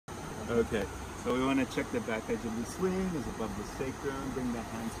Okay, so we want to check the back edge of the swing is above the sacrum. Bring the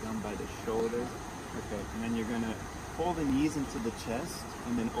hands down by the shoulders. Okay, and then you're going to pull the knees into the chest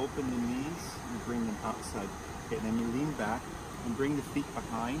and then open the knees and bring them outside. Okay, then you lean back and bring the feet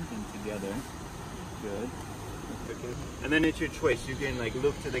behind and together. Good. Okay. And then it's your choice. You can like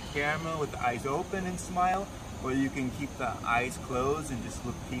look to the camera with the eyes open and smile, or you can keep the eyes closed and just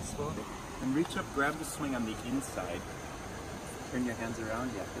look peaceful. And reach up, grab the swing on the inside. Turn your hands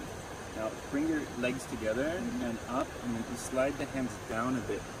around, yeah. Now bring your legs together and up, and then you slide the hands down a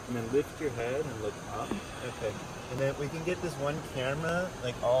bit, and then lift your head and look up. Okay. And then we can get this one camera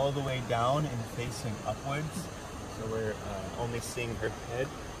like all the way down and facing upwards, so we're only seeing her head.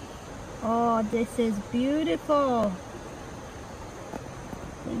 Oh, this is beautiful.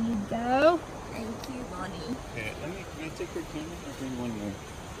 There you go. Thank you, Bonnie. Okay, can I take her camera? I'll bring one more.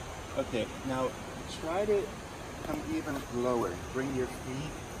 Okay, now try to come even lower. Bring your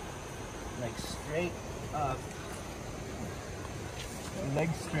feet like straight up.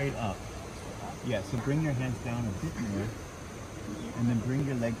 Legs straight up. Yeah, so bring your hands down a bit more. And then bring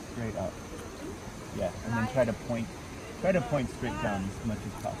your legs straight up. Yeah, and then try to point straight down as much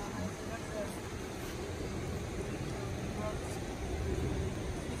as possible.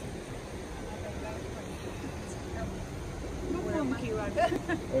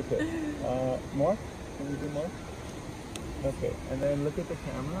 Okay. More? Can we do more? Okay. And then look at the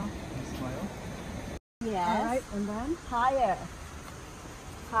camera and smile. Yes. All right, and then? Higher.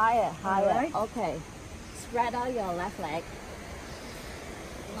 Higher, higher. Right. Okay. Spread out your left leg.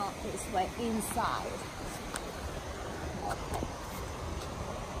 Not this way, inside. Okay.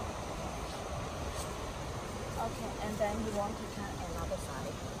 Okay, and then you want to turn another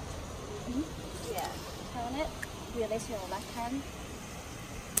side. Yeah. Turn it. Release your left hand.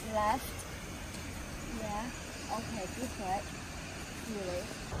 Left. Yeah. Okay, good.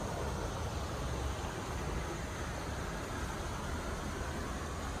 Release.